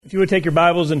If you would take your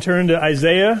Bibles and turn to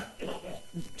Isaiah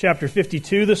chapter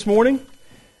 52 this morning.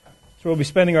 That's where we'll be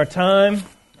spending our time.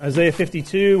 Isaiah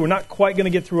 52. We're not quite going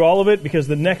to get through all of it because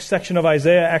the next section of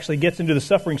Isaiah actually gets into the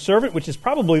suffering servant, which is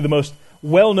probably the most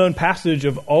well-known passage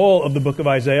of all of the book of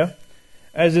Isaiah.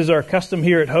 As is our custom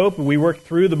here at Hope, we work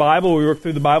through the Bible. We work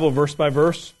through the Bible verse by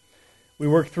verse. We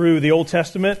work through the Old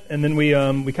Testament, and then we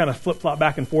kind of flip-flop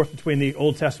back and forth between the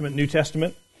Old Testament and New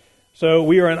Testament. So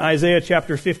we are in Isaiah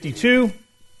chapter 52.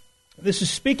 This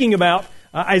is speaking about,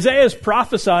 Isaiah is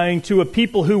prophesying to a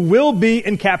people who will be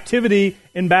in captivity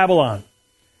in Babylon.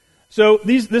 So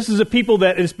this is a people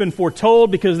that has been foretold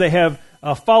because they have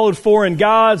followed foreign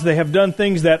gods. They have done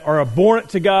things that are abhorrent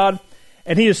to God.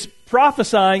 And he is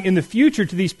prophesying in the future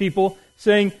to these people,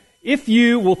 saying, if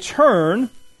you will turn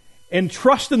and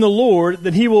trust in the Lord,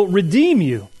 then he will redeem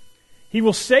you. He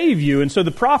will save you. And so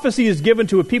the prophecy is given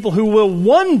to a people who will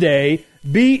one day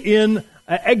be in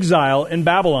exile in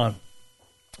Babylon.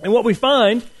 And what we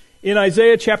find in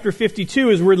Isaiah chapter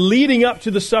 52 as we're leading up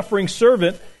to the suffering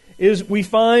servant is we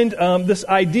find this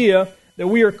idea that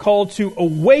we are called to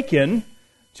awaken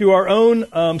to our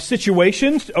own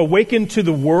situations, awaken to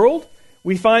the world.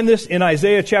 We find this in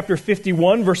Isaiah chapter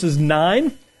 51 verses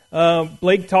 9.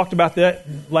 Blake talked about that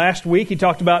last week. He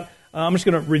talked about, I'm just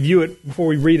going to review it before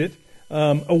we read it.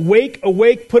 Awake,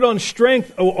 awake, put on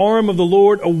strength, O arm of the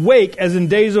Lord, awake as in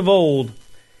days of old.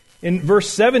 In verse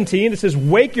 17, it says,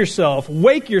 wake yourself,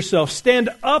 stand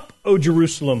up, O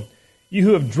Jerusalem, you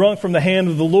who have drunk from the hand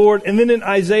of the Lord. And then in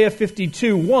Isaiah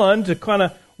 52:1, to kind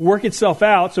of work itself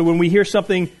out, so when we hear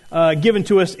something given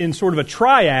to us in sort of a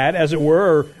triad, as it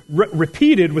were, or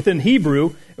repeated within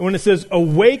Hebrew, and when it says,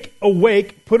 awake,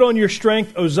 awake, put on your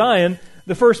strength, O Zion,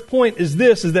 the first point is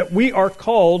this, is that we are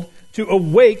called to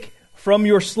awake from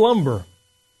your slumber.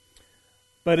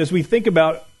 But as we think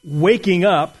about waking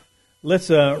up,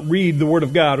 let's read the Word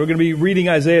of God. We're going to be reading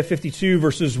Isaiah 52,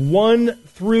 verses 1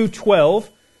 through 12.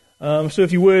 So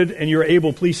if you would, and you're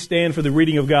able, please stand for the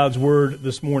reading of God's Word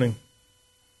this morning.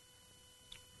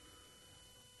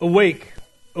 Awake,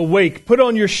 awake, put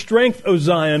on your strength, O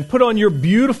Zion, put on your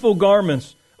beautiful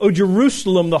garments, O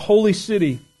Jerusalem, the holy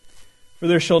city. For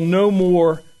there shall no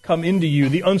more come into you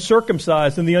the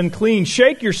uncircumcised and the unclean.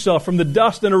 Shake yourself from the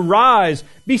dust and arise.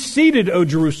 Be seated, O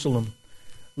Jerusalem.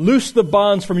 Loose the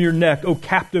bonds from your neck, O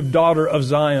captive daughter of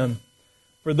Zion.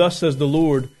 For thus says the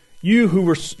Lord, you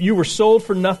were sold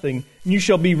for nothing, and you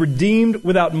shall be redeemed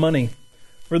without money.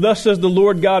 For thus says the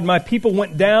Lord God, my people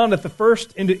went down at the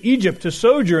first into Egypt to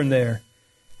sojourn there,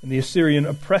 and the Assyrian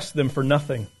oppressed them for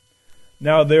nothing.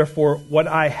 Now therefore, what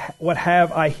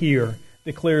have I here,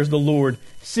 declares the Lord,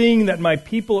 seeing that my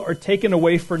people are taken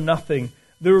away for nothing.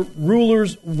 The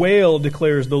rulers wail,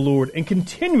 declares the Lord, and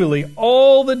continually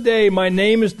all the day my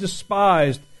name is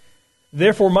despised.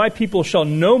 Therefore my people shall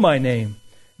know my name.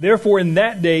 Therefore in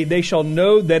that day they shall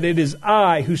know that it is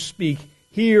I who speak.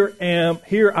 Here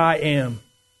I am.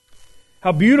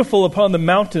 How beautiful upon the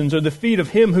mountains are the feet of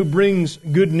him who brings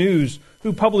good news,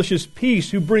 who publishes peace,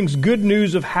 who brings good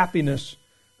news of happiness,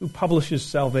 who publishes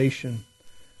salvation,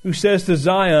 who says to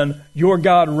Zion, your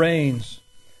God reigns.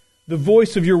 The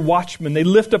voice of your watchmen, they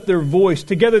lift up their voice.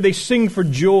 Together they sing for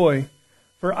joy.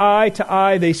 For eye to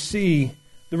eye they see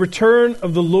the return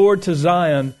of the Lord to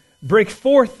Zion. Break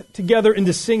forth together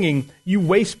into singing, you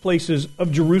waste places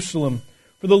of Jerusalem.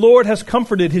 For the Lord has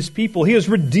comforted his people. He has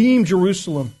redeemed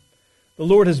Jerusalem. The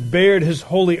Lord has bared his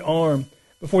holy arm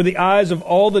before the eyes of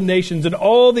all the nations, and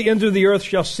all the ends of the earth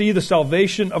shall see the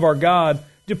salvation of our God.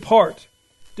 Depart,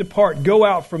 depart, go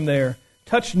out from there.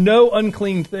 Touch no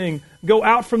unclean thing. Go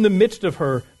out from the midst of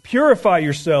her. Purify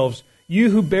yourselves, you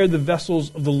who bear the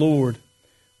vessels of the Lord.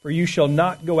 For you shall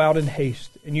not go out in haste,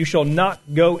 and you shall not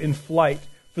go in flight.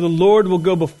 For the Lord will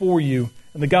go before you,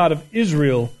 and the God of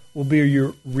Israel will be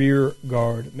your rear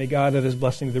guard. May God add his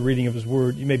blessing to the reading of his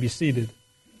word. You may be seated.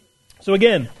 So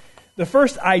again, the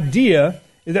first idea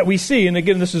that we see, and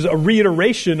again this is a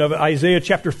reiteration of Isaiah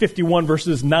chapter 51,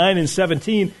 verses 9 and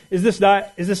 17, is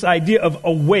this idea of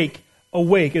awake.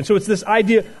 Awake. And so it's this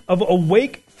idea of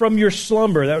awake from your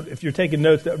slumber. That, if you're taking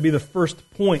notes, that would be the first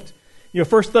point. 1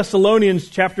 Thessalonians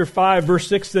chapter 5, verse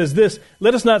 6 says this,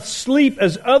 let us not sleep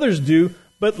as others do,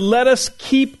 but let us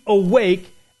keep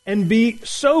awake and be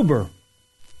sober.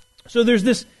 So there's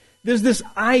this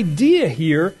idea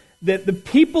here that the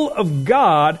people of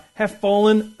God have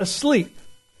fallen asleep.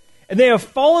 And they have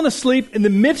fallen asleep in the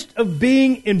midst of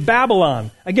being in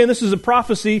Babylon. Again, this is a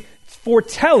prophecy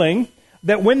foretelling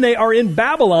that when they are in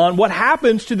Babylon, what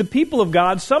happens to the people of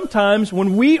God sometimes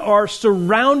when we are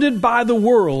surrounded by the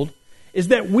world is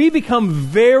that we become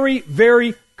very,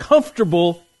 very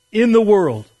comfortable in the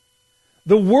world.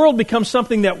 The world becomes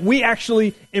something that we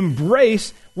actually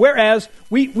embrace, whereas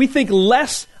we think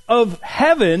less of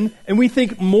heaven and we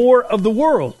think more of the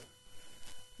world.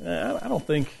 I don't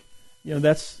think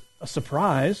that's a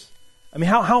surprise. I mean,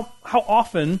 how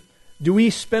often do we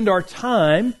spend our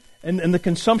time and the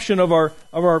consumption of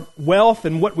our wealth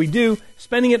and what we do,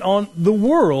 spending it on the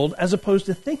world as opposed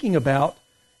to thinking about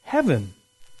heaven?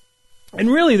 And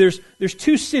really, there's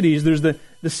two cities. There's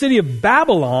the city of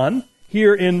Babylon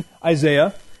here in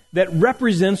Isaiah that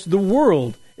represents the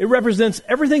world. It represents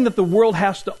everything that the world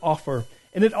has to offer.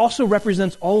 And it also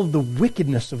represents all of the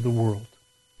wickedness of the world.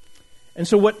 And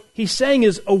so what he's saying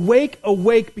is, awake,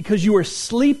 awake, because you are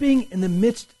sleeping in the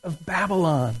midst of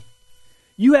Babylon.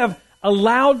 You have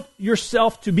allowed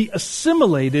yourself to be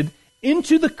assimilated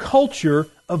into the culture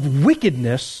of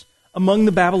wickedness among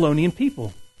the Babylonian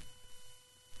people.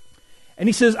 And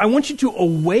he says, I want you to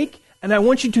awake and I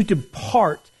want you to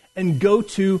depart and go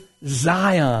to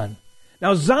Zion.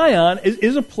 Now, Zion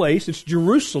is a place, it's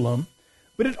Jerusalem,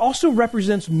 but it also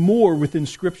represents more within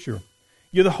Scripture.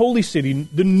 You're the holy city,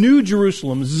 the new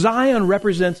Jerusalem. Zion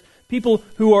represents people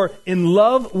who are in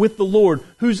love with the Lord,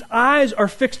 whose eyes are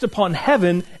fixed upon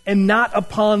heaven and not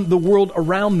upon the world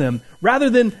around them. Rather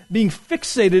than being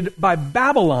fixated by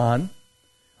Babylon,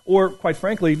 or quite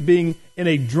frankly, being in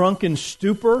a drunken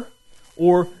stupor,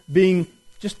 or being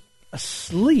just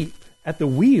asleep at the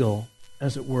wheel,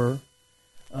 as it were.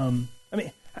 I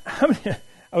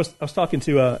was talking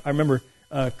to, I remember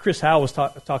Chris Howell was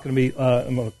talking to me.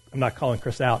 I'm not calling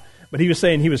Chris out, but he was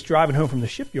saying he was driving home from the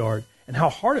shipyard and how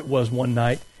hard it was one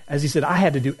night. As he said, I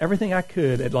had to do everything I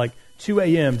could at like 2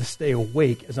 a.m. to stay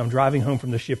awake as I'm driving home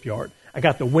from the shipyard. I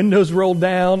got the windows rolled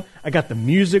down. I got the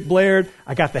music blared.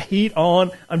 I got the heat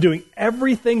on. I'm doing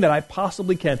everything that I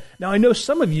possibly can. Now, I know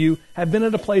some of you have been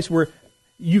at a place where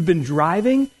you've been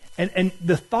driving and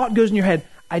the thought goes in your head,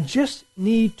 I just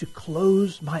need to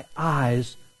close my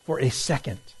eyes for a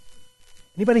second.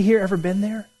 Anybody here ever been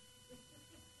there?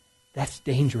 That's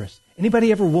dangerous.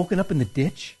 Anybody ever woken up in the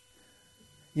ditch?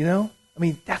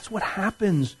 That's what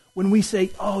happens when we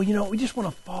say, we just want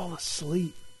to fall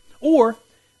asleep. Or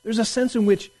there's a sense in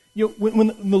which, when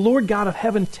the Lord God of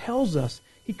heaven tells us,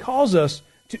 He calls us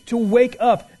to wake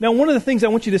up. Now, one of the things I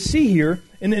want you to see here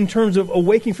in terms of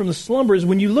awaking from the slumber is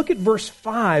when you look at verse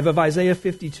 5 of Isaiah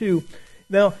 52.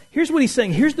 Now, here's what he's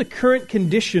saying. Here's the current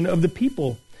condition of the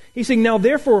people. He's saying, now,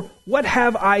 therefore, what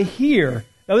have I here?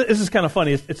 Now, this is kind of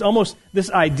funny. It's almost this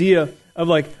idea of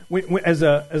like, as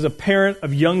a parent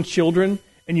of young children,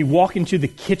 and you walk into the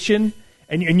kitchen,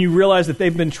 and you realize that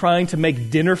they've been trying to make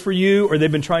dinner for you, or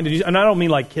they've been trying to do, and I don't mean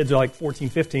like kids are like 14,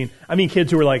 15. I mean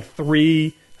kids who are like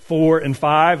 3, 4, and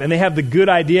 5, and they have the good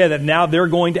idea that now they're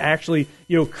going to actually,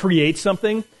 create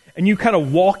something. And you kind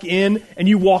of walk in, and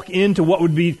you walk into what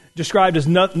would be described as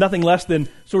nothing less than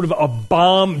sort of a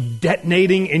bomb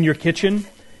detonating in your kitchen.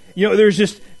 There's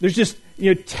just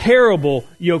terrible,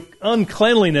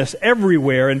 uncleanliness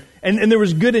everywhere, and there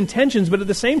was good intentions, but at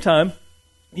the same time,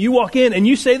 you walk in and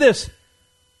you say this,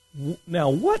 now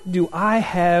what do I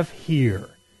have here?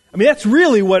 I mean, that's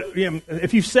really what,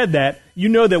 if you've said that, you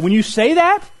know that when you say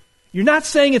that, you're not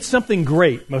saying it's something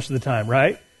great most of the time,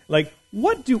 right? Like,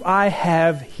 what do I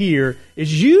have here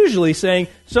is usually saying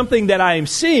something that I am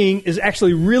seeing is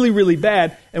actually really, really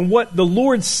bad. And what the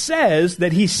Lord says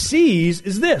that He sees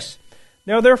is this.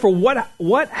 Now, therefore,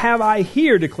 what have I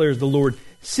here, declares the Lord,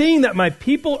 seeing that my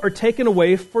people are taken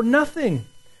away for nothing.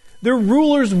 Their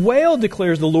rulers wail,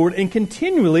 declares the Lord, and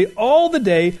continually, all the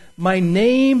day, my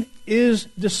name is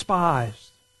despised.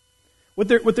 What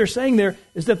they're saying there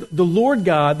is that the Lord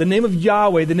God, the name of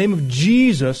Yahweh, the name of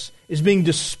Jesus, is being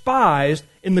despised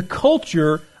in the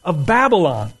culture of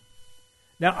Babylon.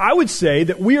 Now, I would say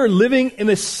that we are living in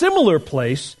a similar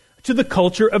place to the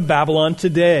culture of Babylon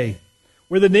today,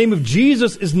 where the name of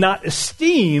Jesus is not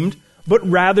esteemed, but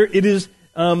rather it is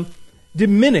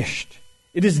diminished.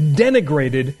 It is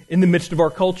denigrated in the midst of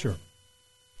our culture.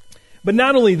 But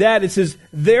not only that, it says,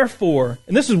 therefore,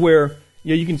 and this is where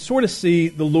you can sort of see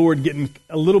the Lord getting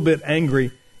a little bit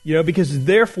angry, because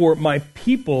therefore my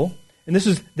people, and this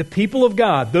is the people of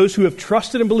God, those who have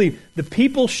trusted and believed, the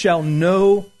people shall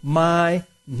know my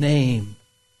name.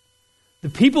 The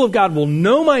people of God will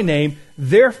know my name,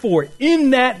 therefore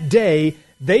in that day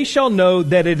they shall know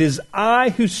that it is I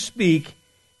who speak,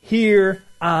 here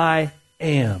I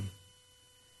am.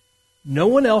 No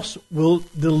one else will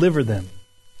deliver them.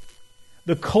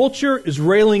 The culture is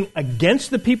railing against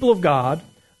the people of God,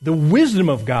 the wisdom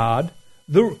of God,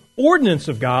 the ordinance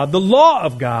of God, the law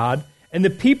of God, and the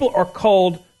people are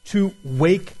called to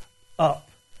wake up.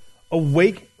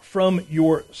 Awake from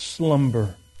your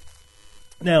slumber.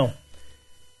 Now,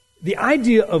 the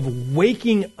idea of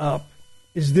waking up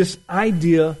is this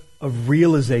idea of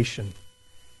realization.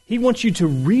 He wants you to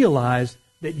realize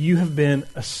that you have been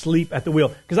asleep at the wheel.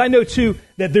 Because I know, too,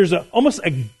 that there's almost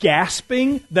a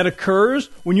gasping that occurs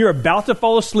when you're about to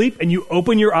fall asleep and you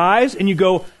open your eyes and you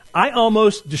go, I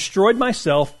almost destroyed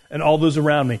myself and all those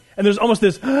around me. And there's almost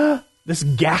this, this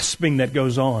gasping that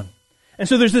goes on. And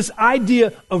so there's this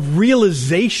idea of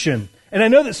realization. And I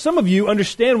know that some of you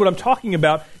understand what I'm talking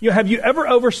about. Have you ever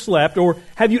overslept, or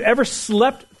have you ever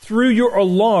slept through your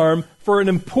alarm for an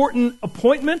important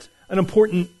appointment, an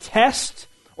important test,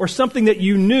 or something that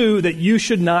you knew that you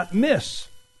should not miss?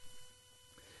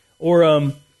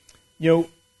 Or,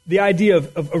 the idea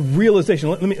of realization.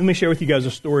 Let me share with you guys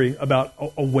a story about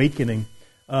awakening.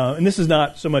 And this is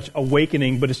not so much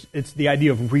awakening, but it's the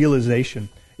idea of realization.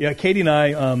 Yeah, Katie and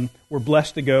I were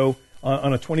blessed to go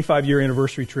on a 25-year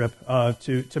anniversary trip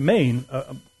to Maine.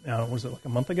 Was it like a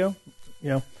month ago?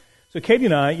 So Katie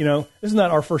and I, this is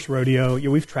not our first rodeo.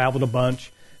 We've traveled a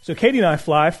bunch. So Katie and I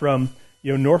fly from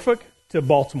Norfolk to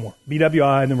Baltimore,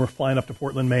 BWI, and then we're flying up to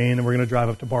Portland, Maine, and we're going to drive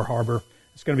up to Bar Harbor.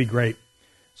 It's going to be great.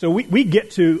 So we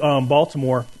get to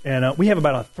Baltimore, and we have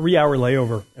about a 3-hour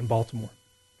layover in Baltimore.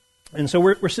 And so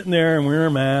we're sitting there, and we're in our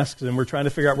masks, and we're trying to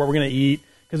figure out what we're going to eat,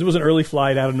 because it was an early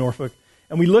flight out of Norfolk.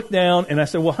 And we looked down, and I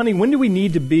said, well, honey, when do we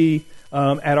need to be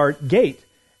at our gate?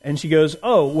 And she goes,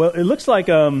 oh, well, it looks like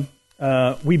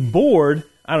we board,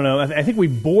 I don't know, I think we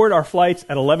board our flights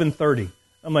at 11:30.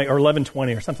 I'm like, or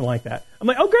 11:20 or something like that. I'm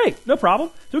like, oh, great, no problem.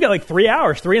 So we got like 3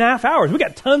 hours, 3.5 hours. We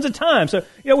got tons of time. So,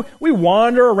 we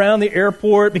wander around the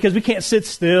airport because we can't sit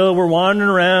still. We're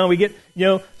wandering around. We get,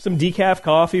 some decaf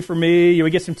coffee for me. We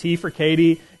get some tea for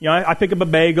Katie. I pick up a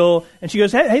bagel, and she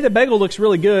goes, hey, the bagel looks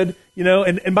really good.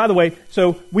 And by the way,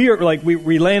 so we are like,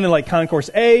 we land in like Concourse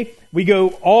A. We go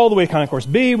all the way to Concourse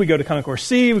B. We go to Concourse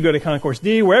C. We go to Concourse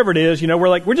D, wherever it is.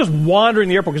 We're just wandering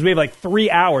the airport because we have like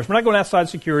 3 hours. We're not going outside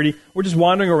security. We're just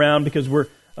wandering around because we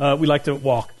like to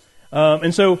walk.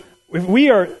 And so if we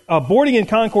are boarding in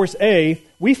Concourse A,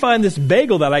 we find this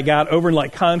bagel that I got over in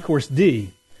like Concourse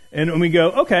D. And we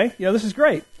go, okay, this is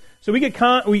great. So we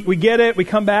get it, we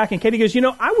come back, and Katie goes,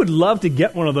 I would love to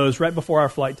get one of those right before our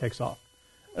flight takes off.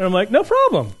 And I'm like, no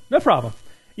problem.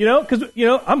 Because,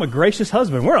 I'm a gracious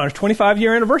husband. We're on a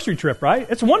 25-year anniversary trip, right?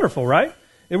 It's wonderful, right?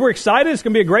 And we're excited. It's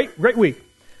going to be a great, great week.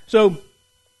 So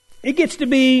it gets to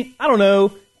be,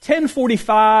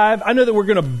 10:45. I know that we're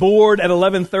going to board at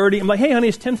 11:30. I'm like, hey, honey,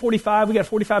 it's 10:45. We got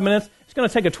 45 minutes. It's going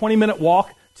to take a 20-minute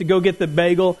walk to go get the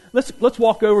bagel. Let's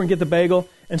walk over and get the bagel.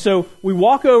 And so we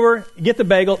walk over, get the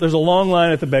bagel. There's a long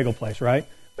line at the bagel place, right?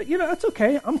 But, that's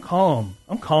okay. I'm calm.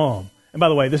 And by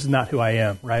the way, this is not who I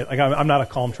am, right? Like, I'm not a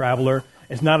calm traveler.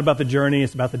 It's not about the journey.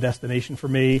 It's about the destination for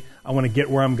me. I want to get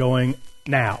where I'm going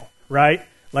now, right?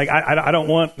 Like, I don't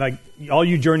want, like, all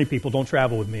you journey people, don't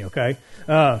travel with me, okay?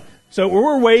 So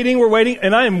we're waiting,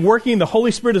 and I am working. The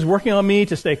Holy Spirit is working on me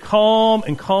to stay calm.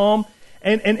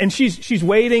 And she's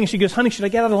waiting. She goes, honey, should I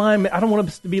get out of line? I don't want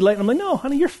us to be late. And I'm like, no,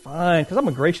 honey, you're fine, because I'm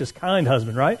a gracious, kind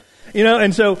husband, right?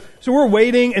 And so we're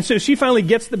waiting. And so she finally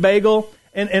gets the bagel.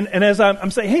 And as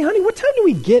I'm saying, hey, honey, what time do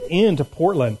we get into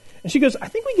Portland? And she goes, I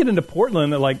think we get into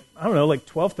Portland at like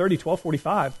 12:30,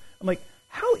 12:45. I'm like,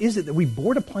 how is it that we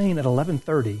board a plane at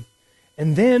 11:30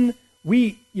 and then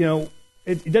we,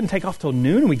 it doesn't take off till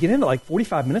noon and we get into like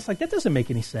 45 minutes? Like, that doesn't make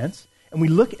any sense. And we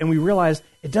look and we realize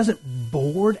it doesn't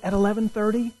board at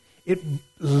 11:30. It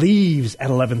leaves at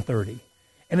 11:30.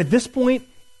 And at this point,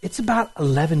 it's about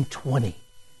 11:20,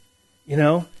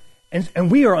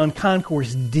 And we are on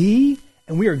Concourse D,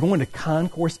 and we are going to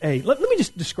Concourse A. Let me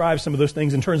just describe some of those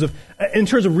things in terms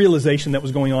of realization that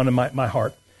was going on in my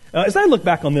heart. As I look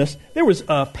back on this, there was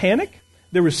panic,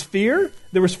 there was fear,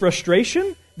 there was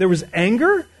frustration, there was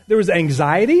anger, there was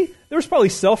anxiety, there was probably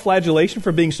self-flagellation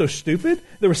for being so stupid,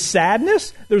 there was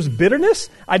sadness, there was bitterness.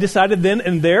 I decided then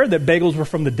and there that bagels were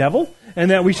from the devil,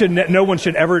 and that no one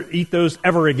should ever eat those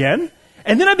ever again.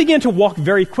 And then I began to walk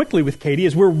very quickly with Katie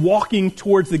as we're walking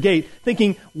towards the gate,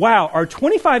 thinking, wow, our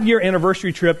 25-year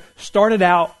anniversary trip started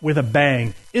out with a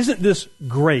bang. Isn't this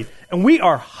great? And we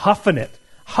are huffing it.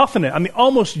 I mean,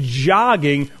 almost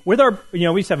jogging with our, we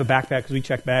used to have a backpack because we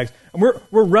check bags. And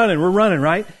we're running,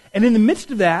 right? And in the midst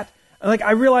of that,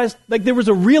 I realized, there was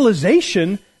a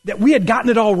realization that we had gotten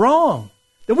it all wrong,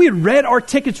 that we had read our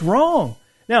tickets wrong.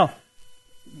 Now,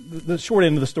 the short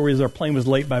end of the story is our plane was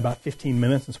late by about 15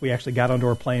 minutes, and so we actually got onto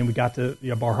our plane. We got to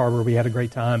Bar Harbor. We had a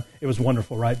great time. It was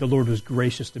wonderful, right? The Lord was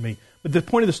gracious to me. But the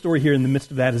point of the story here in the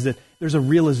midst of that is that there's a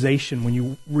realization when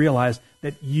you realize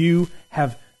that you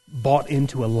have bought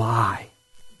into a lie.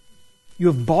 You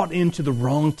have bought into the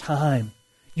wrong time.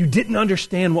 You didn't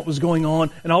understand what was going on,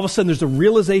 and all of a sudden there's a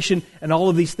realization and all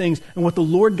of these things. And what the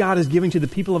Lord God is giving to the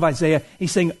people of Isaiah,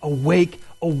 he's saying, awake,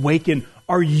 awaken.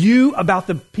 Are you about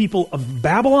the people of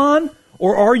Babylon,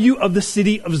 or are you of the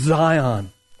city of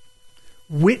Zion?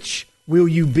 Which will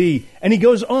you be? And he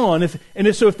goes on,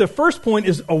 so if the first point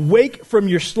is awake from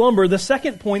your slumber, the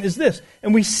second point is this.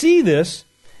 And we see this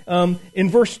in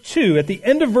verse 2. At the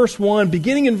end of verse 1,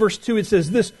 beginning in verse 2, it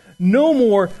says this, no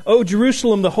more, O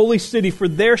Jerusalem, the holy city, for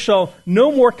there shall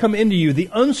no more come into you the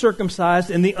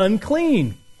uncircumcised and the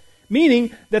unclean.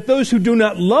 Meaning that those who do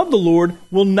not love the Lord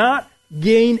will not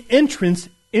gain entrance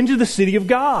into the city of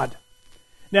God.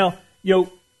 Now,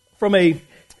 from a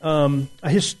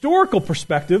historical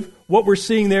perspective, what we're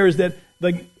seeing there is that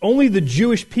only the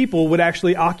Jewish people would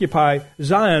actually occupy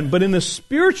Zion. But in the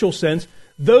spiritual sense,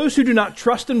 those who do not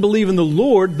trust and believe in the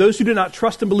Lord, those who do not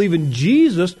trust and believe in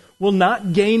Jesus, will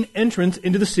not gain entrance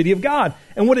into the city of God.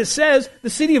 And what it says,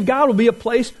 the city of God will be a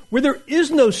place where there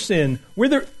is no sin, where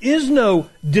there is no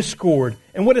discord.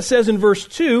 And what it says in verse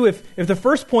 2, if the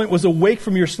first point was awake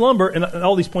from your slumber, and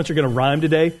all these points are going to rhyme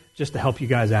today, just to help you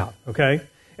guys out, okay?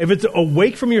 If it's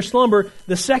awake from your slumber,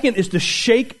 the second is to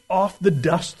shake off the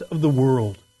dust of the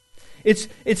world.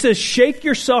 It says, shake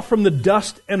yourself from the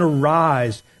dust and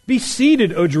arise. Be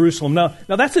seated, O Jerusalem. Now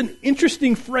that's an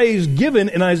interesting phrase given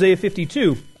in Isaiah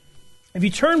 52. If you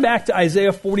turn back to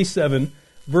Isaiah 47,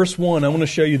 verse 1, I want to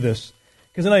show you this.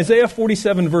 Because in Isaiah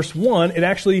 47, verse 1, it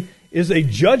actually is a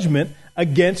judgment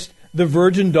against the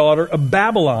virgin daughter of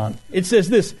Babylon. It says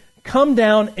this, come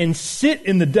down and sit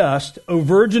in the dust, O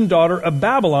virgin daughter of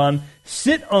Babylon.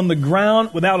 Sit on the ground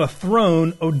without a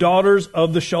throne, O daughters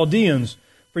of the Chaldeans.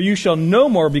 For you shall no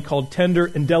more be called tender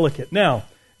and delicate. Now,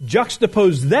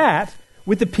 juxtapose that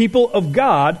with the people of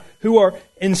God who are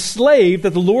enslaved,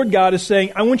 that the Lord God is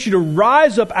saying, I want you to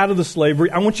rise up out of the slavery.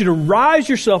 I want you to rise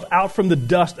yourself out from the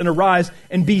dust and arise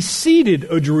and be seated,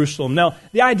 O Jerusalem. Now,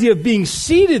 the idea of being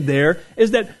seated there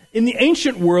is that in the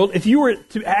ancient world, if you were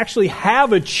to actually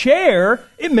have a chair,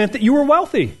 it meant that you were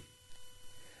wealthy.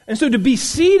 And so to be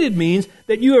seated means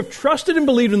that you have trusted and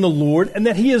believed in the Lord and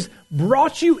that He has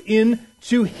brought you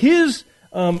into His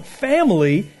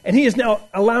family, and He is now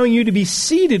allowing you to be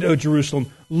seated, O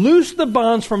Jerusalem. Loose the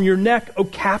bonds from your neck, O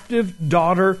captive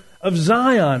daughter of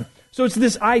Zion. So it's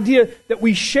this idea that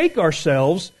we shake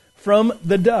ourselves from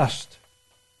the dust.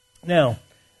 Now,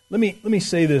 let me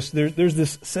say this. There's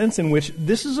this sense in which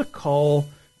this is a call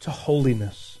to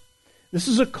holiness. This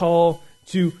is a call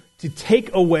to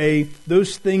take away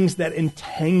those things that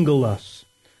entangle us.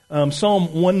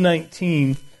 Psalm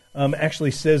 119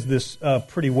 actually says this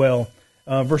pretty well.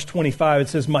 Verse 25, it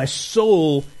says, my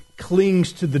soul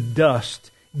clings to the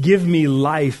dust. Give me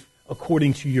life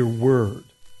according to your word.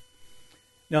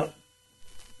 Now,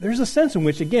 there's a sense in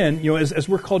which, again, as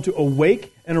we're called to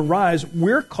awake and arise,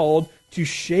 we're called to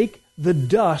shake the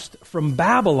dust from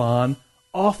Babylon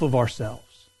off of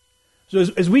ourselves. So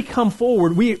as we come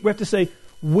forward, we have to say,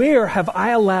 where have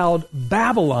I allowed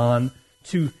Babylon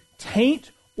to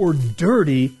taint or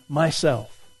dirty myself?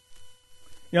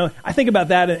 I think about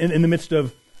that in the midst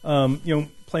of,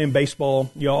 playing baseball,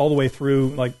 all the way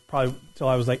through, probably till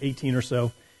I was 18 or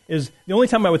so, is the only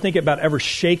time I would think about ever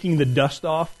shaking the dust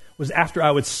off was after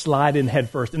I would slide in head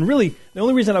first. And really, the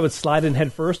only reason I would slide in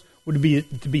head first would be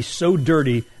to be so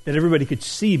dirty that everybody could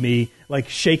see me,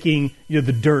 shaking, the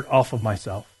dirt off of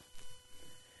myself.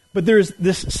 But there's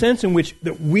this sense in which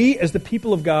that we, as the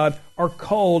people of God, are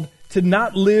called to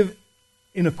not live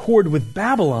in accord with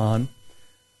Babylon,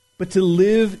 but to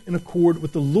live in accord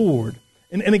with the Lord.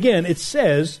 And again, it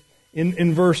says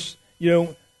in verse,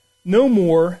 no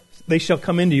more they shall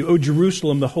come into you, O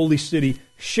Jerusalem, the holy city.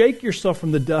 Shake yourself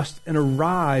from the dust and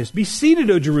arise. Be seated,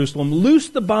 O Jerusalem. Loose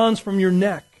the bonds from your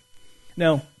neck.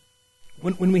 Now,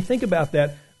 when we think about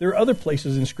that, there are other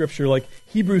places in Scripture, like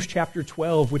Hebrews chapter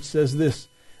 12, which says this,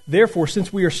 therefore,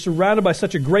 since we are surrounded by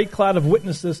such a great cloud of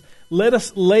witnesses, let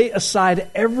us lay aside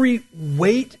every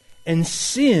weight and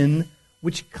sin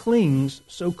which clings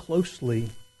so closely,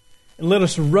 and let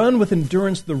us run with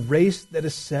endurance the race that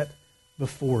is set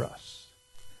before us.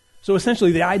 So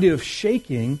essentially, the idea of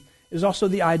shaking is also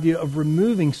the idea of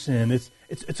removing sin.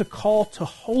 It's a call to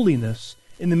holiness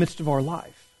in the midst of our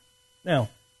life. Now,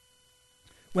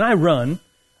 when I run,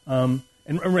 and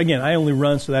again, I only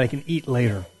run so that I can eat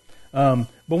later. But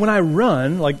when I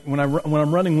run, when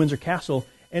I'm running Windsor Castle,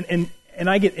 and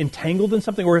I get entangled in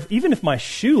something, or even if my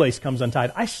shoelace comes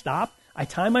untied, I stop, I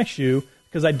tie my shoe,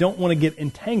 because I don't want to get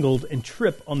entangled and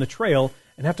trip on the trail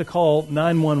and have to call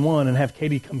 911 and have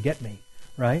Katie come get me,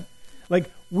 right?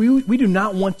 We do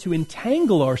not want to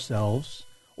entangle ourselves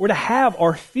or to have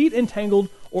our feet entangled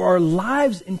or our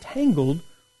lives entangled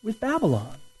with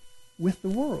Babylon, with the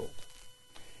world.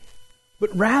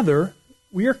 But rather,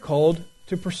 we are called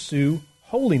to pursue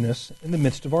holiness in the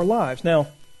midst of our lives. Now,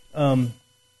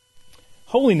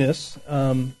 Holiness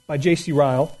by J.C.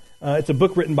 Ryle, it's a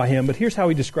book written by him, but here's how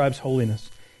he describes holiness.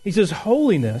 He says,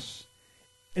 holiness,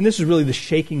 and this is really the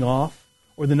shaking off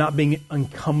or the not being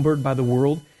encumbered by the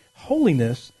world,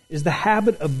 holiness is the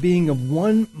habit of being of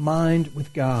one mind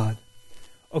with God,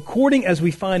 according as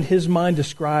we find His mind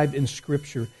described in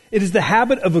Scripture. It is the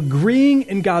habit of agreeing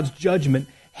in God's judgment,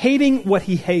 hating what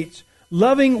He hates,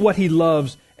 loving what He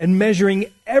loves, and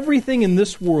measuring everything in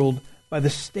this world by the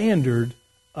standard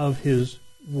of His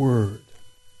Word.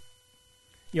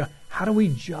 You know, how do we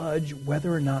judge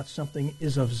whether or not something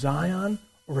is of Zion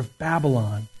or of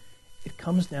Babylon? It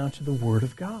comes down to the Word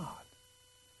of God.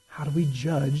 How do we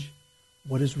judge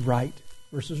what is right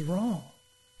versus wrong?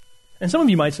 And some of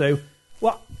you might say,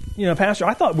 well, you know, Pastor,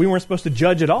 I thought we weren't supposed to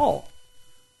judge at all.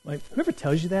 Like, whoever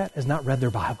tells you that has not read their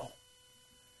Bible.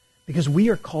 Because we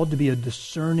are called to be a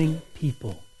discerning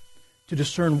people, to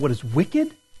discern what is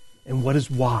wicked and what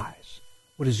is wise,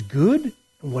 what is good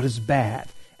and what is bad.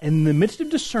 And in the midst of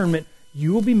discernment,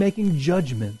 you will be making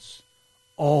judgments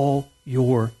all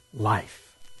your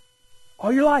life.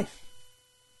 All your life.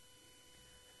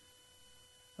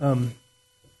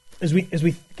 As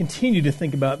we continue to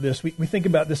think about this, we think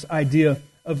about this idea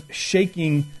of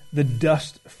shaking the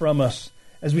dust from us.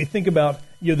 As we think about,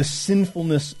 you know, the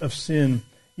sinfulness of sin.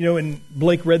 You know, and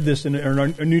Blake read this in our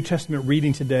New Testament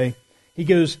reading today. He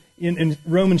goes, in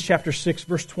Romans chapter 6,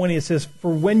 verse 20, it says,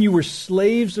 "For when you were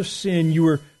slaves of sin, you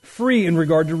were free in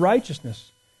regard to righteousness.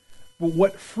 But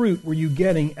what fruit were you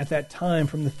getting at that time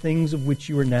from the things of which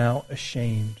you are now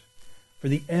ashamed? For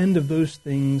the end of those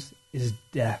things is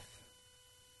death."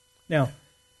 Now,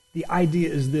 the idea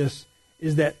is this,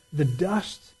 is that the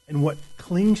dust and what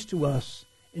clings to us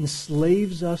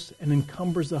enslaves us and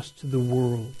encumbers us to the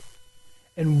world.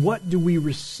 And what do we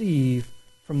receive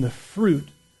from the fruit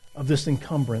of this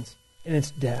encumbrance? And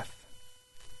it's death.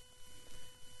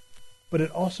 But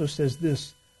it also says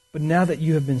this, "But now that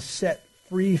you have been set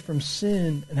free from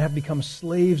sin and have become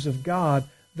slaves of God,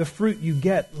 the fruit you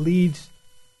get leads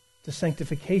to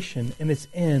sanctification and its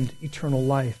end, eternal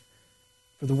life.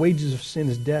 For the wages of sin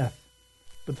is death,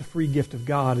 but the free gift of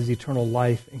God is eternal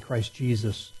life in Christ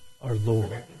Jesus our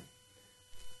Lord." I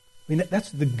mean,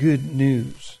 that's the good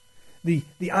news. The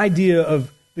idea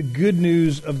of the good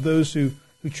news of those who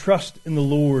trust in the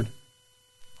Lord.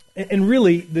 And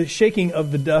really, the shaking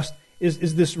of the dust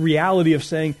is this reality of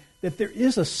saying that there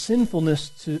is a sinfulness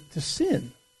to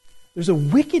sin. There's a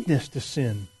wickedness to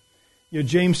sin. You know,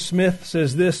 James Smith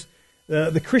says this,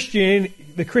 the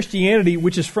Christianity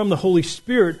which is from the Holy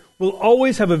Spirit will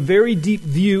always have a very deep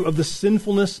view of the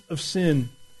sinfulness of sin.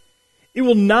 It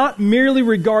will not merely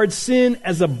regard sin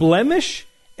as a blemish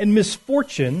and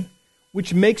misfortune,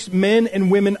 which makes men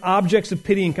and women objects of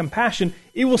pity and compassion.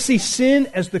 It will see sin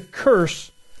as the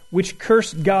curse which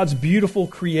cursed God's beautiful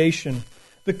creation.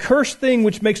 The cursed thing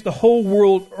which makes the whole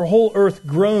world or whole earth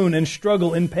groan and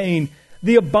struggle in pain.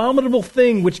 The abominable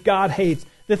thing which God hates.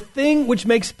 The thing which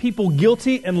makes people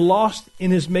guilty and lost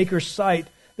in His Maker's sight.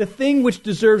 The thing which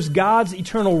deserves God's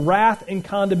eternal wrath and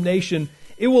condemnation.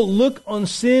 It will look on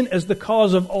sin as the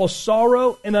cause of all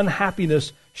sorrow and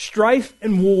unhappiness, strife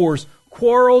and wars,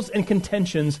 quarrels and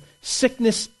contentions,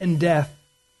 sickness and death.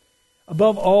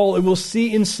 Above all, it will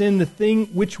see in sin the thing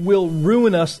which will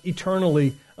ruin us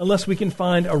eternally unless we can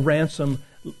find a ransom,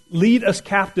 lead us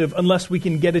captive unless we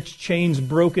can get its chains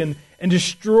broken, and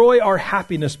destroy our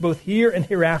happiness both here and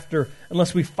hereafter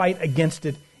unless we fight against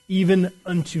it, even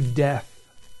unto death.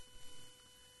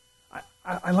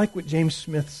 I like what James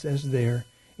Smith says there.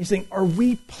 He's saying, are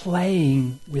we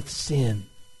playing with sin?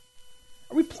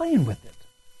 Are we playing with it?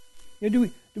 You know,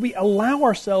 do we allow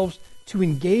ourselves to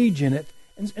engage in it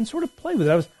and sort of play with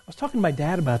it? I was talking to my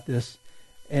dad about this,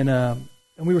 and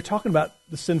we were talking about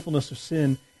the sinfulness of sin.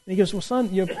 And he goes, "Well,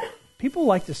 son, you know, people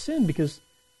like to sin because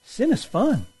sin is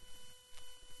fun.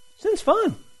 Sin's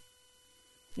fun.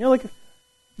 You know, like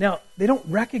now they don't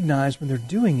recognize when they're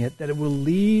doing it that it will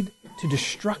lead to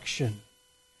destruction,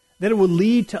 that it will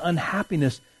lead to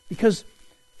unhappiness, because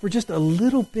for just a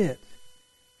little bit,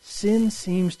 sin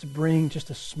seems to bring just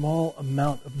a small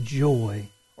amount of joy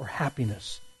or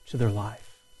happiness to their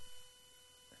life."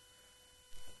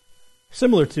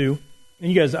 Similar to,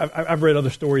 and you guys, I've read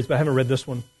other stories, but I haven't read this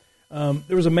one.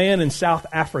 There was a man in South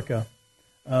Africa.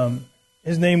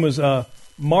 His name was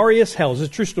Marius Hels. It's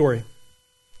a true story.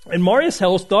 And Marius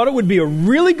Hels thought it would be a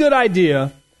really good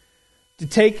idea to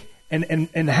take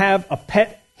and have a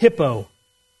pet hippo.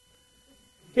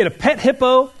 He had a pet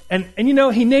hippo, and you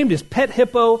know, he named his pet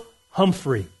hippo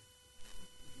Humphrey.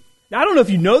 Now, I don't know if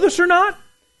you know this or not.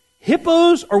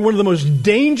 Hippos are one of the most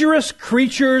dangerous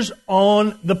creatures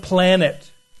on the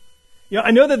planet. You know,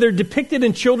 I know that they're depicted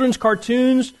in children's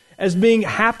cartoons as being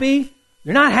happy.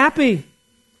 They're not happy.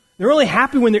 They're only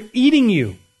happy when they're eating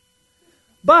you.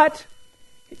 But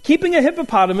keeping a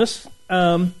hippopotamus,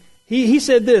 he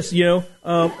said this,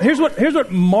 here's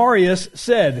what Marius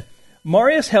said.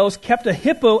 Marius Hels kept a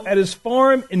hippo at his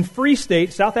farm in Free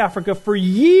State, South Africa, for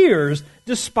years,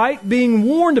 despite being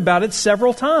warned about it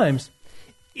several times,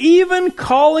 even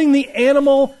calling the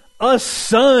animal a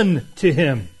son to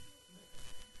him.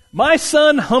 My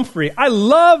son Humphrey, I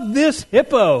love this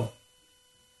hippo.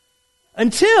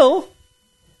 Until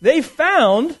they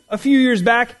found, a few years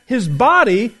back, his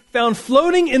body found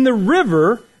floating in the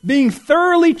river, being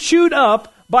thoroughly chewed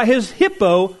up by his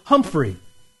hippo, Humphrey.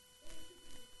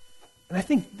 And I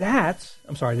think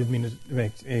I'm sorry, I didn't mean to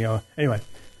make, anyway.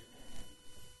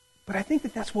 But I think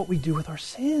that that's what we do with our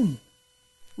sin.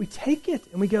 We take it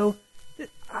and we go,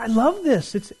 I love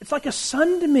this. It's like a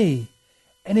son to me.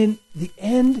 And in the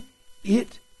end,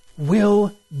 it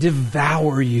will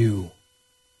devour you.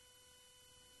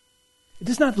 It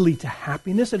does not lead to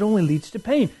happiness. It only leads to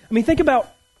pain. I mean, think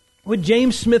about what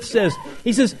James Smith says.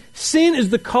 He says, sin is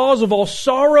the cause of all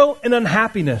sorrow and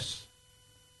unhappiness.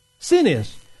 Sin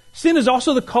is. Sin is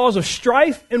also the cause of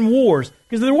strife and wars.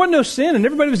 Because if there wasn't no sin and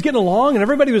everybody was getting along and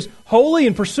everybody was holy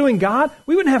and pursuing God,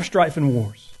 we wouldn't have strife and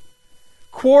wars.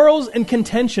 Quarrels and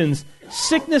contentions,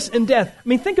 sickness and death. I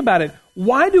mean, think about it.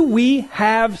 Why do we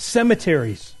have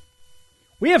cemeteries?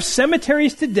 We have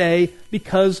cemeteries today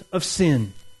because of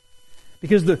sin.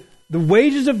 Because the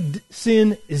wages of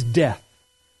sin is death.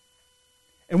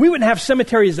 And we wouldn't have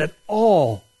cemeteries at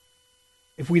all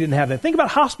if we didn't have that. Think about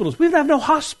hospitals. We would have no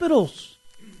hospitals.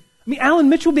 I mean, Alan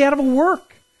Mitchell would be out of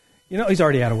work. He's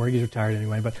already out of work. He's retired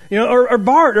anyway. But or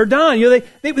Bart or Don.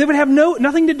 They would have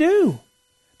nothing to do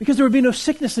because there would be no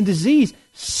sickness and disease.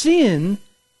 Sin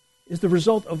is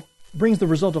brings the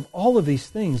result of all of these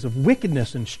things, of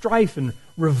wickedness and strife and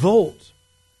revolt.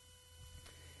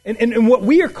 And what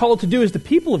we are called to do as the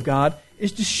people of God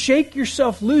is to shake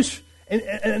yourself loose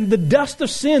and the dust of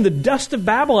sin, the dust of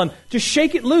Babylon, to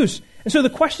shake it loose. And so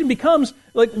the question becomes,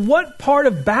 what part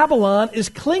of Babylon is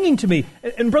clinging to me?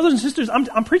 And brothers and sisters,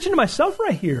 I'm preaching to myself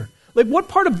right here. What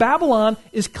part of Babylon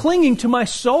is clinging to my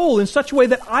soul in such a way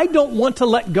that I don't want to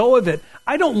let go of it?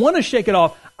 I don't want to shake it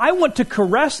off. I want to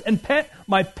caress and pet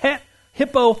my pet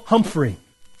hippo Humphrey.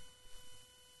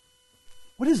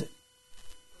 What is it?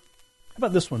 How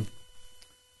about this one?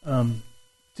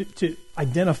 To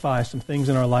identify some things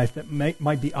in our life that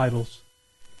might be idols.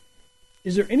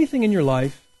 Is there anything in your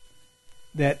life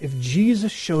that if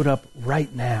Jesus showed up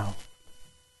right now,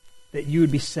 that you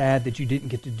would be sad that you didn't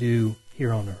get to do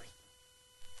here on earth?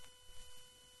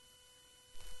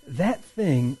 That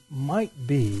thing might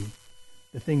be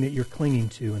the thing that you're clinging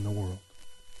to in the world.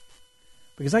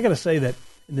 Because I got to say that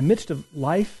in the midst of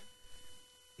life,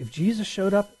 if Jesus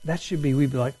showed up, we'd be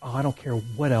like, oh, I don't care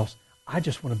what else. I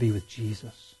just want to be with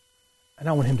Jesus. And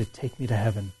I want him to take me to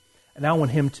heaven. And I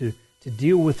want him to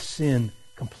deal with sin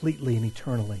completely and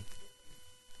eternally.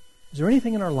 Is there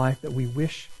anything in our life that we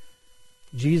wish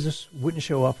Jesus wouldn't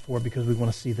show up for because we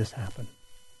want to see this happen?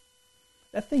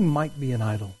 That thing might be an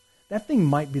idol. That thing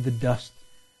might be the dust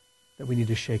that we need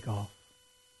to shake off.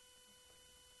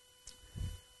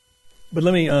 But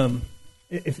let me,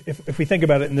 if we think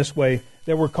about it in this way,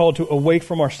 that we're called to awake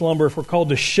from our slumber, if we're called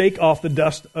to shake off the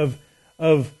dust of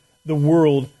the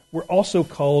world, we're also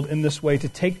called in this way to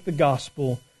take the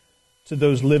gospel to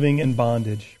those living in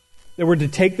bondage. That we're to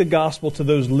take the gospel to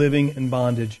those living in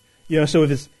bondage. So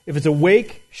if it's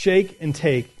awake, shake, and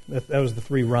take, that was the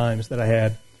 3 rhymes that I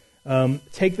had.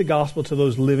 Take the gospel to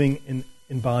those living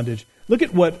in bondage. Look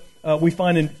at what we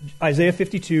find in Isaiah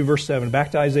 52, verse 7.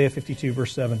 Back to Isaiah 52,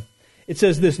 verse 7. It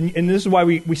says this, and this is why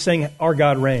we sing Our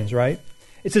God Reigns, right?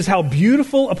 It says, how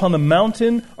beautiful upon the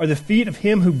mountain are the feet of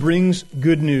him who brings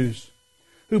good news,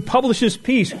 who publishes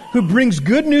peace, who brings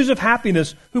good news of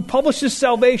happiness, who publishes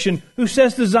salvation, who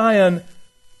says to Zion,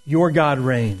 your God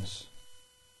reigns.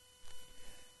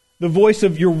 The voice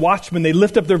of your watchmen, they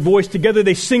lift up their voice. Together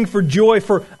they sing for joy.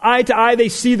 For eye to eye they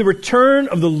see the return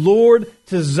of the Lord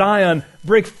to Zion.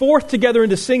 Break forth together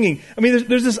into singing. I mean,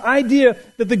 there's this idea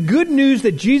that the good news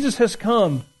that Jesus has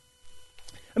come.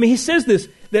 I mean, he says this,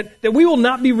 that we will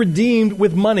not be redeemed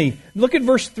with money. Look at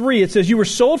verse 3. It says, you were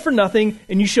sold for nothing,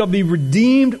 and you shall be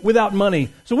redeemed without money.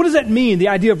 So what does that mean, the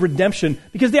idea of redemption?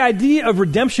 Because the idea of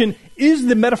redemption is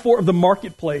the metaphor of the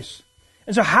marketplace.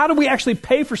 And so how do we actually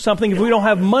pay for something if we don't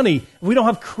have money, if we don't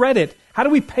have credit? How do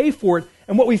we pay for it?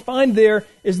 And what we find there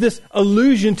is this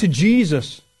allusion to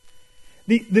Jesus.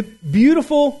 The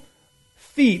beautiful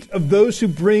feet of those who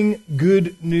bring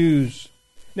good news.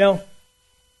 Now,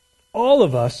 all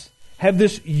of us have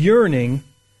this yearning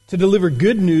to deliver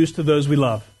good news to those we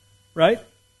love, right?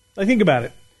 Like, think about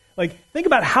it. Like, think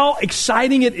about how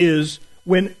exciting it is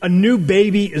when a new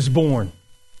baby is born.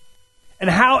 And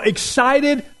how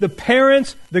excited the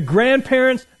parents, the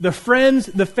grandparents, the friends,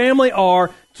 the family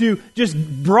are to just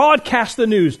broadcast the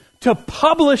news, to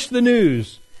publish the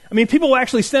news. I mean, people will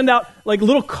actually send out like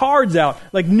little cards out,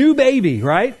 like new baby,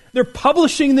 right? They're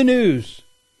publishing the news.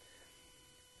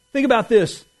 Think about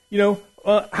this. How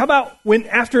about when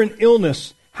after an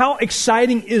illness, how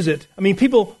exciting is it? I mean,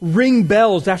 people ring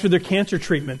bells after their cancer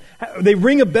treatment. They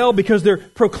ring a bell because they're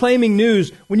proclaiming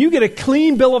news. When you get a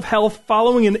clean bill of health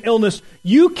following an illness,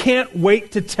 you can't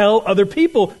wait to tell other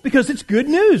people because it's good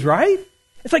news, right?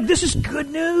 It's like, this is good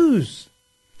news.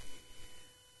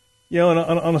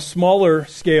 On a smaller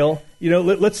scale,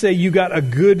 let's say you got a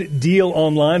good deal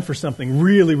online for something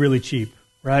really, really cheap,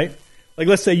 right? Like,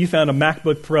 let's say you found a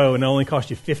MacBook Pro and it only cost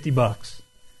you $50.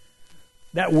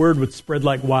 That word would spread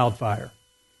like wildfire.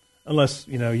 Unless,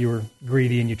 you were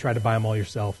greedy and you tried to buy them all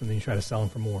yourself and then you try to sell them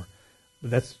for more.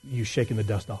 But that's you shaking the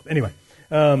dust off. Anyway,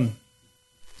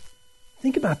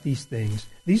 think about these things.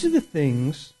 These are the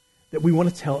things that we want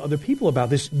to tell other people about,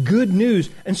 this good news.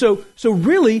 And so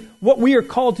really what we are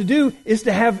called to do is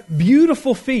to have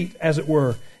beautiful feet, as it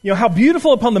were. How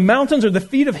beautiful upon the mountains are the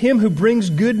feet of him who brings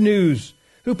good news,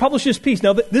 who publishes peace.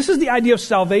 Now, this is the idea of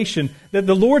salvation, that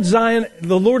the Lord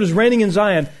is reigning in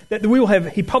Zion, that we will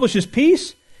have, he publishes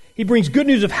peace, he brings good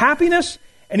news of happiness,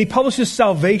 and he publishes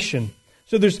salvation.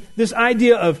 So there's this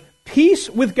idea of peace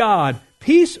with God,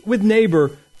 peace with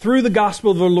neighbor through the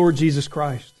gospel of the Lord Jesus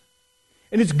Christ.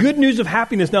 And it's good news of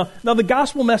happiness. Now the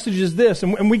gospel message is this,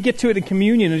 and we get to it in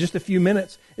communion in just a few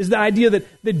minutes, is the idea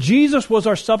that Jesus was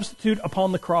our substitute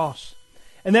upon the cross,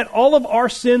 and that all of our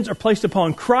sins are placed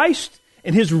upon Christ,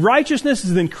 and his righteousness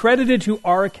is then credited to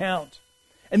our account.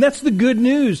 And that's the good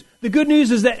news. The good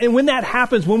news is that, and when that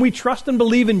happens, when we trust and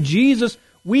believe in Jesus,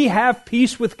 we have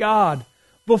peace with God.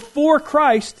 Before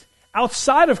Christ,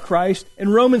 outside of Christ, in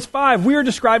Romans 5, we are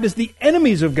described as the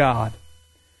enemies of God.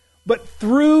 But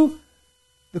through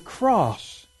the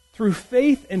cross, through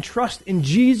faith and trust in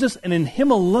Jesus and in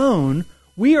him alone,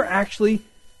 we are actually,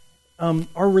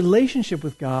 our relationship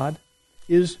with God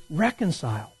is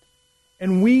reconciled.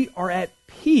 And we are at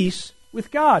peace with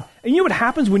God. And you know what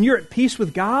happens when you're at peace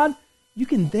with God? You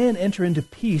can then enter into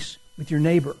peace with your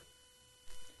neighbor.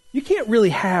 You can't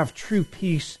really have true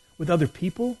peace with other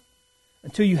people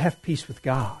until you have peace with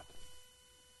God.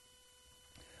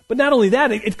 But not only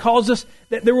that, it calls us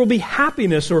that there will be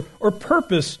happiness or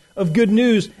purpose of good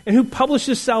news, and who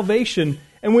publishes salvation.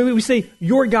 And when we say,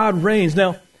 your God reigns.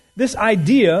 Now, this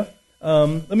idea,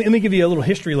 let me give you a little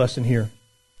history lesson here.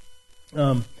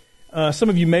 Some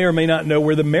of you may or may not know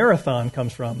where the marathon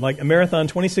comes from. Like a marathon,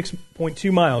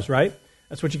 26.2 miles, right?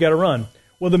 That's what you got to run.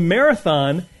 Well, the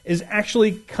marathon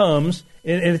comes,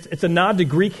 and it's a nod to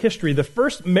Greek history. The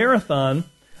first marathon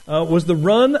was the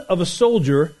run of a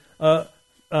soldier,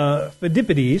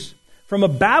 Phidippides, from a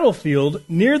battlefield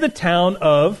near the town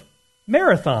of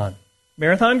Marathon,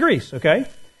 Greece, okay?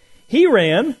 He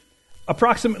ran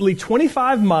approximately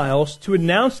 25 miles to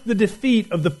announce the defeat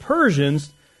of the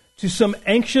Persians to some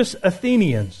anxious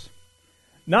Athenians.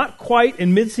 Not quite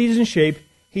in mid-season shape,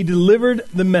 he delivered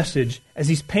the message. As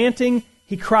he's panting,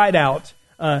 he cried out,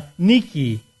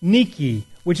 Nike, Nike,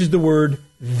 which is the word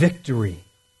victory.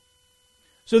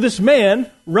 So this soldier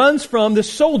runs from,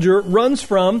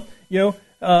 we'll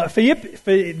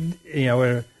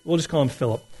just call him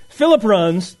Philip. Philip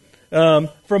runs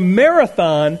from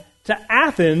Marathon to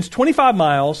Athens, 25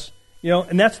 miles,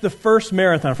 and that's the first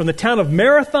marathon. From the town of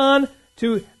Marathon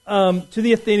to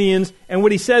the Athenians, and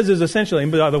what he says is essentially,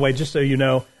 and by the way, just so you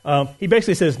know, he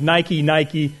basically says Nike,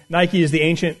 Nike. Nike is the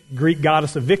ancient Greek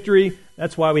goddess of victory.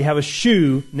 That's why we have a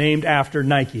shoe named after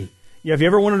Nike. If you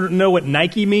ever wanted to know what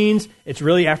Nike means, it's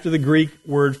really after the Greek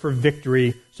word for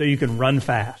victory, so you can run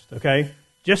fast, okay?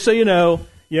 Just so you know,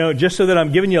 just so that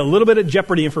I'm giving you a little bit of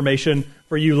Jeopardy information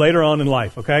for you later on in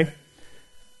life, okay?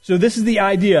 So this is the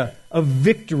idea of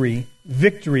victory.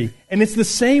 And it's the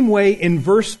same way in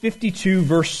verse 52,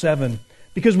 verse 7.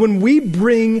 Because when we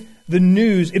bring the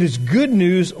news, it is good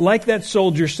news like that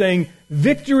soldier saying,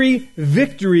 victory,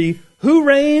 victory, who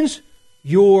reigns?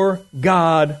 Your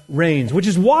God reigns. Which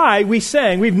is why we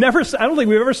sang, I don't think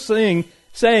we've ever sang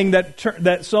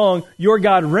that song, Your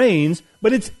God Reigns,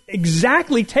 but it's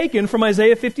exactly taken from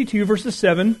Isaiah 52, verses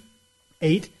 7,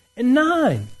 8, and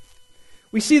 9.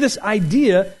 We see this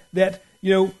idea that,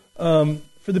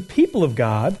 for the people of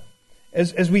God,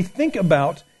 as we think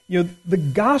about, the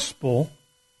gospel,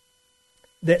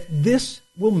 that this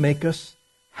will make us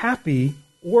happy,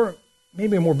 or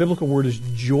maybe a more biblical word is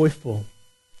joyful.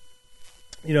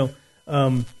 The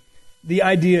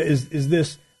idea is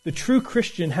this: the true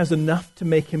Christian has enough to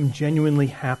make him genuinely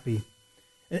happy.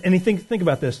 And think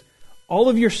about this. All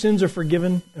of your sins are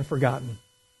forgiven and forgotten.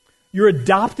 You're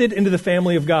adopted into the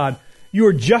family of God. You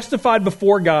are justified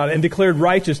before God and declared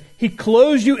righteous. He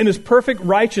clothes you in His perfect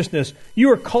righteousness.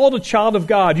 You are called a child of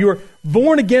God. You are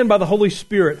born again by the Holy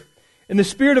Spirit. In the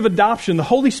spirit of adoption, the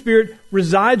Holy Spirit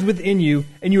resides within you,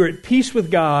 and you are at peace with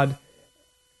God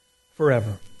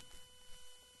forever.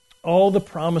 All the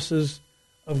promises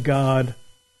of God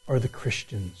are the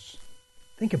Christians.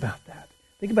 Think about that.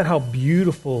 Think about how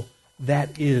beautiful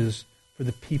that is for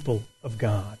the people of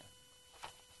God.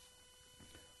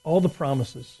 All the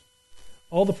promises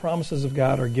of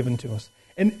God are given to us.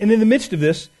 And in the midst of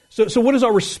this, so what is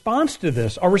our response to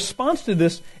this? Our response to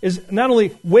this is not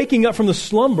only waking up from the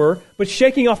slumber, but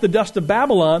shaking off the dust of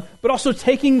Babylon, but also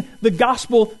taking the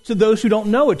gospel to those who don't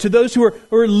know it, to those who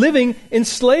are living in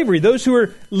slavery, those who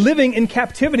are living in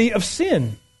captivity of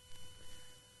sin.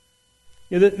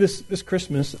 This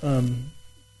Christmas, a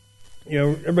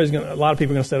lot of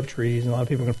people are going to set up trees, and a lot of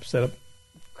people are going to set up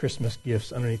Christmas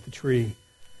gifts underneath the tree.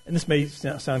 And this may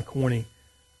sound corny,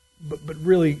 but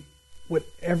really, what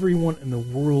everyone in the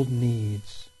world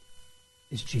needs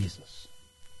is Jesus.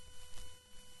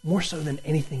 More so than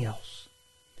anything else.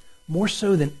 More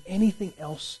so than anything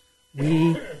else,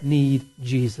 we need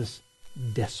Jesus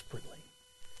desperately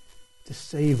to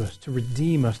save us, to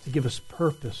redeem us, to give us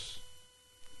purpose.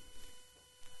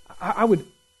 I would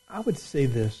say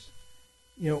this.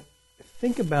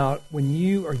 Think about when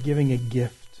you are giving a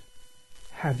gift.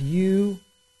 Have you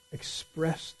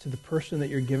expressed to the person that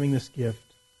you're giving this gift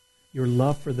your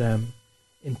love for them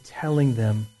in telling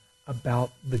them about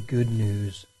the good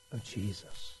news of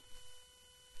Jesus?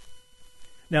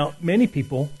 Now, many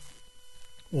people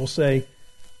will say,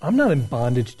 I'm not in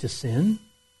bondage to sin.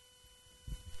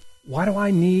 Why do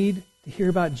I need to hear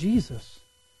about Jesus?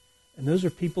 And those are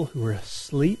people who are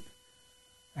asleep.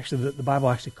 Actually, the Bible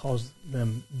actually calls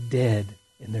them dead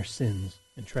in their sins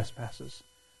and trespasses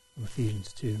from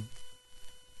Ephesians 2.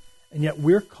 And yet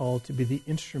we're called to be the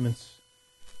instruments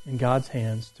in God's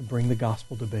hands to bring the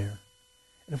gospel to bear.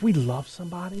 And if we love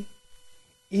somebody,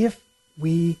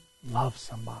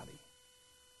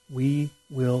 we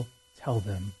will tell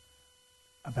them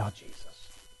about Jesus.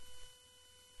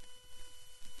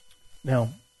 Now,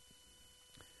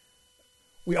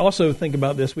 we also think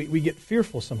about this. We get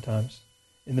fearful sometimes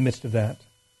in the midst of that.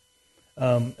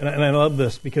 And I love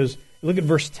this because look at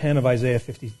verse 10 of Isaiah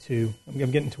 52.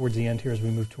 I'm getting towards the end here as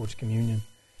we move towards communion.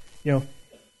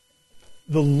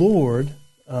 The Lord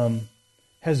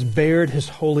has bared His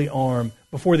holy arm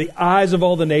before the eyes of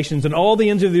all the nations, and all the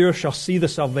ends of the earth shall see the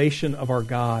salvation of our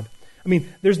God. I mean,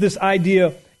 there's this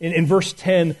idea in verse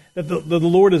 10 that the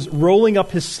Lord is rolling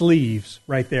up His sleeves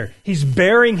right there. He's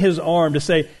baring His arm to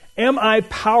say, am I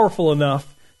powerful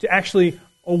enough to actually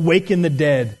awaken the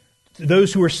dead, to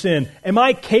those who are sin? Am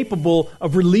I capable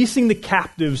of releasing the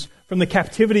captives from the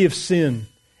captivity of sin?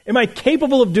 Am I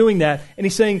capable of doing that? And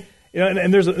He's saying,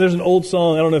 and there's an old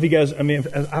song. I don't know if you guys, I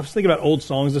was thinking about old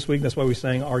songs this week. That's why we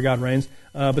sang Our God Reigns.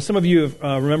 But some of you have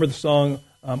remember the song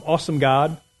Awesome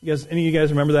God. Any of you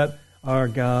guys remember that? Our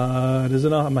God is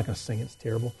I'm not going to sing it. It's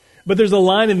terrible. But there's a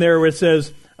line in there where it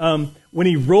says, when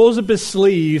He rolls up His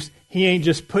sleeves, He ain't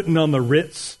just putting on the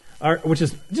Ritz, which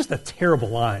is just a terrible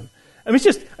line. I mean,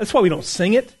 that's why we don't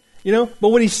sing it, But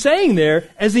what He's saying there,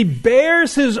 as He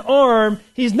bares His arm,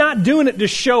 He's not doing it to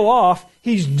show off.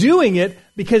 He's doing it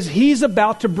because He's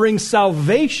about to bring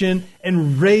salvation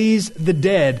and raise the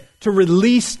dead, to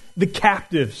release the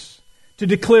captives, to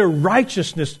declare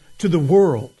righteousness to the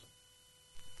world.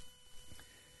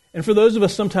 And for those of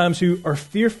us sometimes who are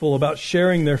fearful about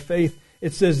sharing their faith,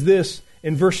 it says this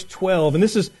in verse 12, and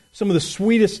this is some of the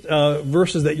sweetest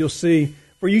verses that you'll see.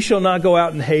 For you shall not go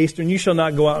out in haste, and you shall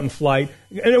not go out in flight.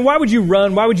 And why would you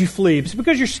run? Why would you flee? It's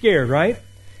because you're scared, right?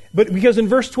 But because in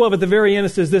verse 12 at the very end it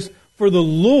says this,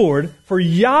 for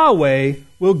Yahweh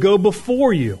will go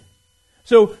before you.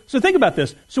 So think about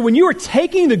this. So when you are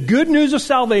taking the good news of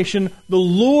salvation, the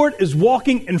Lord is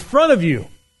walking in front of you.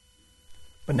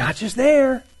 But not just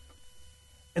there.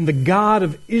 And the God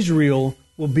of Israel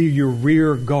will be your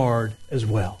rear guard as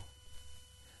well.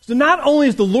 So not only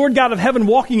is the Lord God of heaven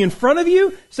walking in front of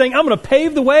you, saying, I'm going to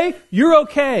pave the way, you're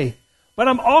okay. But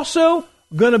I'm also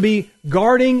going to be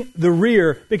guarding the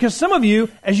rear. Because some of you,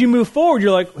 as you move forward,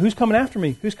 you're like, who's coming after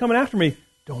me? Who's coming after me?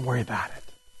 Don't worry about it.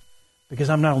 Because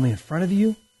I'm not only in front of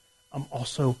you, I'm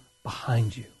also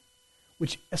behind you.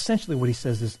 Which essentially what He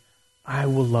says is, I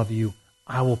will love you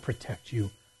I will protect you.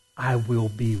 I will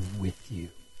be with you.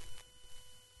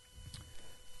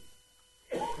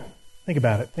 Think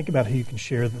about it. Think about how you can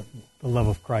share the love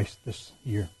of Christ this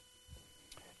year.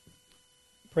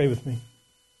 Pray with me.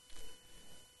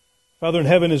 Father in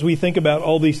heaven, as we think about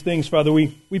all these things, Father,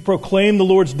 we proclaim the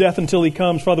Lord's death until He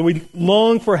comes. Father, we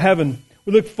long for heaven.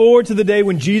 We look forward to the day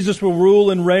when Jesus will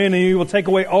rule and reign and He will take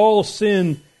away all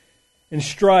sin and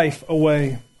strife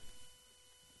away.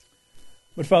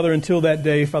 But Father, until that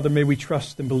day, Father, may we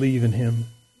trust and believe in Him.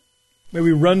 May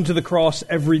we run to the cross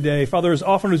every day. Father, as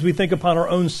often as we think upon our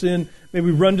own sin, may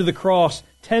we run to the cross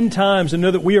 10 times and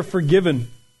know that we are forgiven.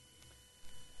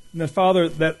 And that, Father,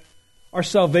 that our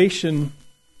salvation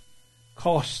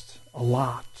cost a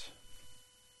lot.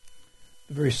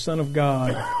 The very Son of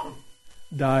God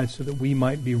died so that we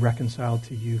might be reconciled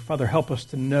to you. Father, help us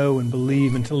to know and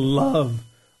believe and to love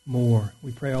more.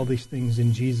 We pray all these things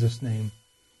in Jesus' name.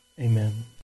 Amen.